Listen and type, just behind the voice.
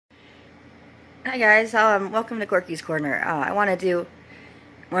Hi guys, welcome to Corky's Corner. I want to do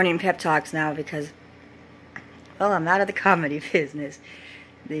morning pep talks now because, well, I'm out of the comedy business.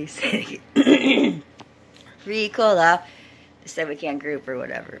 They say free cola. They said we can't group or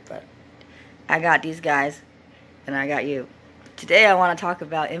whatever, but I got these guys and I got you. Today I want to talk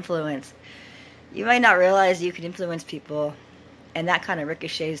about influence. You might not realize you can influence people, and that kind of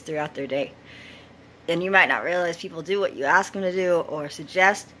ricochets throughout their day. And you might not realize people do what you ask them to do or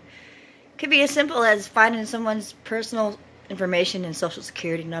suggest. Could be as simple as finding someone's personal information and social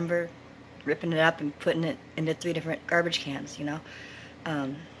security number, ripping it up and putting it into 3 different garbage cans, you know.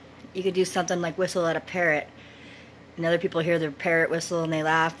 You could do something like whistle at a parrot, and other people hear the parrot whistle and they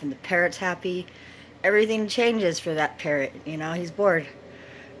laugh and the parrot's happy. Everything changes for that parrot, you know, he's bored.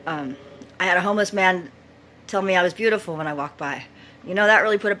 I had a homeless man tell me I was beautiful when I walked by. You know, that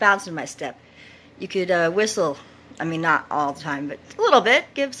really put a bounce in my step. You could whistle. I mean, not all the time, but a little bit.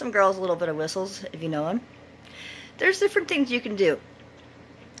 Give some girls a little bit of whistles if you know them. There's different things you can do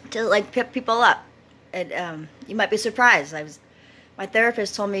to, like, pep people up. And you might be surprised. My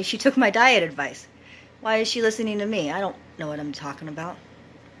therapist told me she took my diet advice. Why is she listening to me? I don't know what I'm talking about.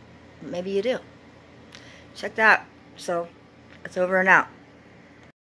 Maybe you do. Check that out. So, it's over and out.